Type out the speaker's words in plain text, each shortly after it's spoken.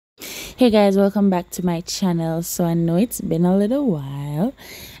Hey guys, welcome back to my channel. So I know it's been a little while,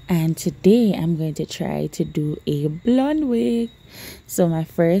 and today I'm going to try to do a blonde wig. So my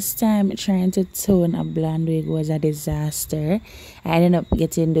first time trying to tone a blonde wig was a disaster. I ended up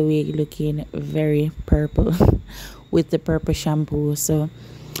getting the wig looking very purple with the purple shampoo. So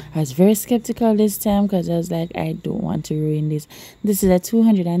I was very skeptical this time because I was like, I don't want to ruin this. This is a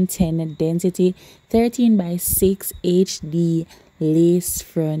 210 density 13 by 6 HD lace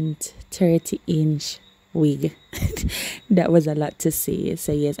front 30-inch wig. That was a lot to say.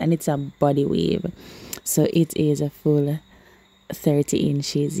 So yes, and it's a body wave, so it is a full 30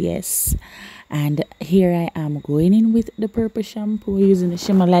 inches. Yes, and here I am going in with the purple shampoo, using the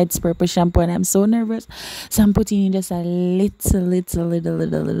Shimmer Lights purple shampoo, and I'm so nervous, so I'm putting in just a little,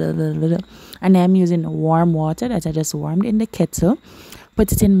 and I'm using warm water that I just warmed in the kettle.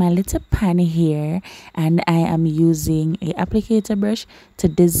 Put it in my little pan here, and I am using a applicator brush to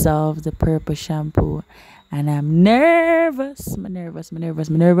dissolve the purple shampoo. And I'm nervous.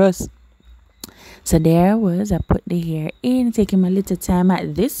 So there I was. I put the hair in, taking my little time.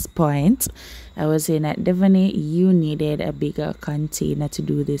 At this point, I was saying that Devonnie, you needed a bigger container to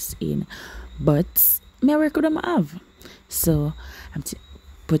do this in, but my work could have. So I'm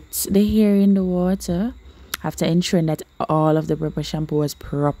put the hair in the water after ensuring that all of the purple shampoo was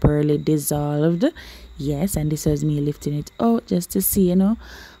properly dissolved. Yes, and this was me lifting it out just to see,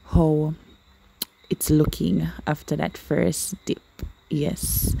 how it's looking after that first dip.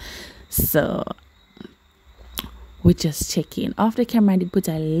 Yes, so we're just checking. Off the camera, I did put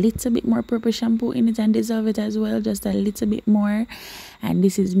a little bit more purple shampoo in it and dissolve it as well, just a little bit more. And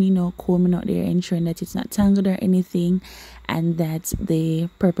this is me now combing out there, ensuring that it's not tangled or anything, and that the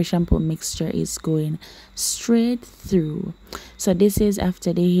purple shampoo mixture is going straight through. So this is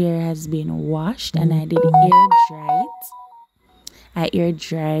after the hair has been washed, and I did air dry it. I air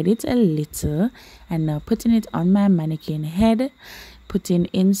dried it a little, and now putting it on my mannequin head, putting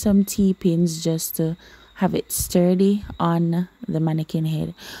in some T-pins just to have it sturdy on the mannequin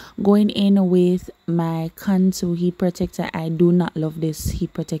head. Going in with my contour heat protector. I do not love this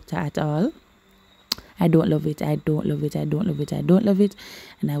heat protector at all. I don't love it. And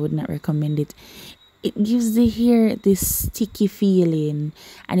I would not recommend it. It gives the hair this sticky feeling,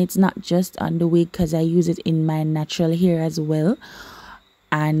 and it's not just on the wig because I use it in my natural hair as well,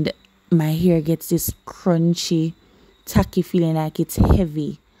 and my hair gets this crunchy, tacky feeling, like it's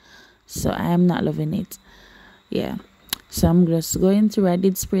heavy. So I am not loving it. Yeah, so I'm just going through. I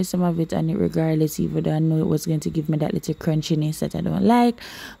did spray some of it on it regardless, even though I know it was going to give me that little crunchiness that I don't like,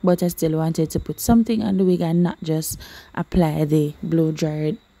 but I still wanted to put something on the wig and not just apply the blow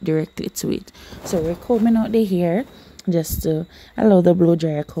dryer directly to it. So we're combing out the hair just to allow the blow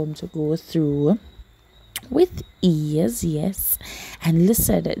dryer comb to go through with ease. Yes, and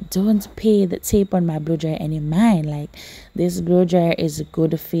listen, don't pay the tape on my blow dryer any mind. Like, this blow dryer is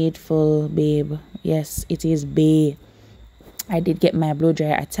good, faithful, babe. Yes, it is, babe. I did get my blow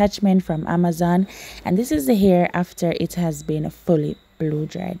dryer attachment from Amazon, and this is the hair after it has been fully blow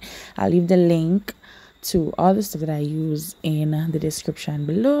dried. I'll leave the link to all the stuff that I use in the description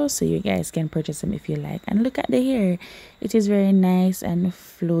below, so you guys can purchase them if you like. And look at the hair, it is very nice and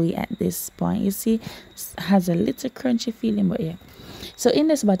flowy at this point. You see, it has a little crunchy feeling, but yeah. So in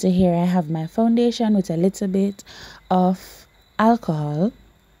this bottle here, I have my foundation with a little bit of alcohol,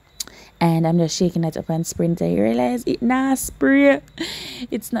 and I'm just shaking it up and spraying it. I realize it not spray.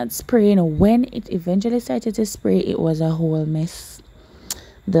 It's not spraying. When it eventually started to spray, it was a whole mess.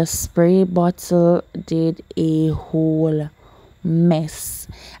 The spray bottle did a whole mess.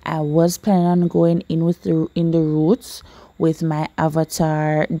 I was planning on going in with the roots with my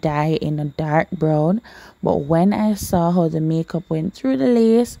avatar dye in a dark brown, but when I saw how the makeup went through the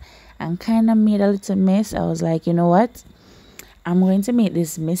lace and kind of made a little mess, I was like, you know what, I'm going to make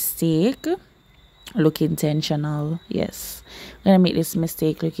this mistake look intentional. Yes, I'm gonna make this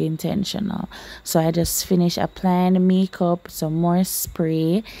mistake look intentional. So I just finished applying the makeup, some more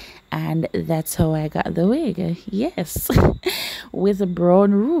spray, and that's how I got the wig. Yes, with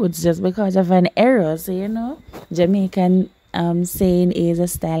brown roots, just because of an error. So Jamaican saying is a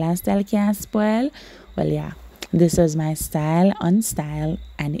style and style can't spoil. Well, yeah, this was my style on style,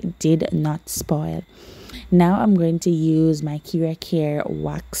 and it did not spoil. Now I'm going to use my Kira Care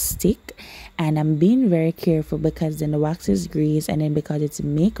wax stick, and I'm being very careful because then the wax is grease, and then because it's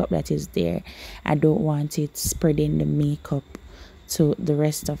makeup that is there, I don't want it spreading the makeup to the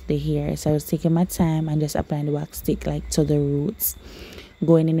rest of the hair. So I was taking my time and just applying the wax stick like to the roots,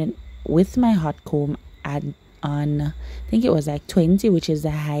 going in with my hot comb on, I think it was like 20, which is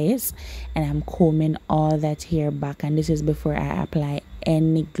the highest, and I'm combing all that hair back. And this is before I apply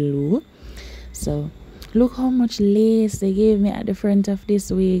any glue. So look how much lace they gave me at the front of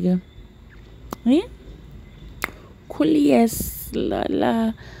this wig. Eh? Cool, yes, la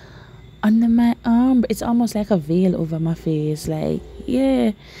la. Under my arm, it's almost like a veil over my face, like,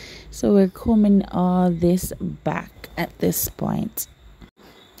 yeah. So we're combing all this back at this point.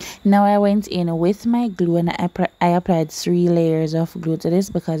 Now I went in with my glue and I applied 3 layers of glue to this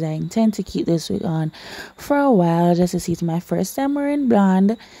because I intend to keep this wig on for a while, just to see. It's my first time wearing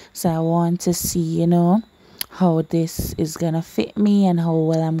blonde, so I want to see, you know, how this is gonna fit me and how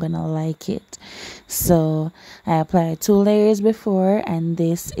well I'm gonna like it. So I applied 2 layers before, and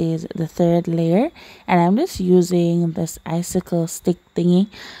this is the 3rd layer, and I'm just using this icicle stick thingy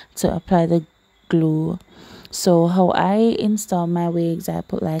to apply the glue. So how I install my wigs, I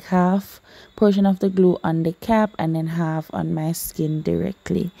put like half portion of the glue on the cap and then half on my skin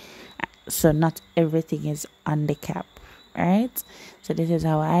directly, so not everything is on the cap. All right, so this is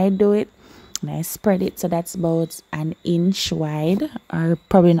how I do it. And I spread it, so that's about an inch wide, or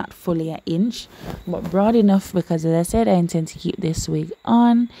probably not fully an inch, but broad enough, because as I said, I intend to keep this wig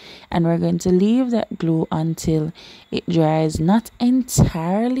on, and we're going to leave that glue until it dries, not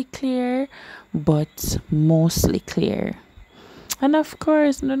entirely clear but mostly clear. And of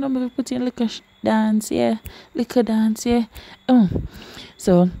course, no number put in liquor dance, yeah, liquor dance, yeah.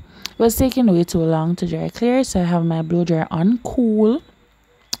 So it was taking way too long to dry clear, so I have my blow dryer on cool.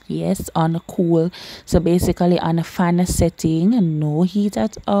 Yes, on cool, so basically on a fan setting, no heat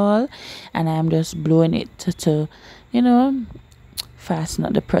at all, and I'm just blowing it to you know, fasten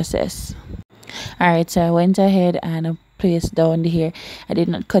up the process. All right, so I went ahead and placed down the hair. I did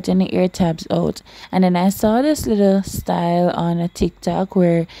not cut any ear tabs out, and then I saw this little style on a TikTok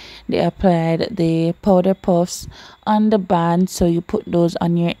where they applied the powder puffs on the band, so you put those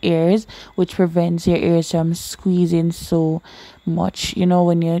on your ears, which prevents your ears from squeezing so much, you know,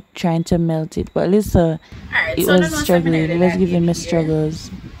 when you're trying to melt it. But listen, it was struggling. It was giving me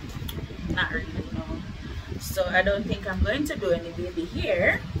struggles. Not really, no. So I don't think I'm going to do any baby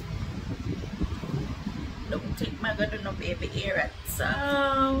hair. Don't think I'm gonna do no baby hair at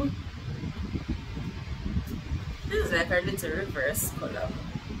all. This is like a little reverse color.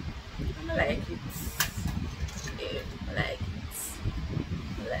 I like it. Yeah, I like it.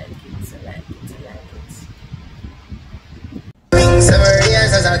 I like it. I like it. I like it. Summer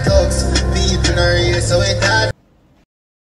years as I talk, people are here, so it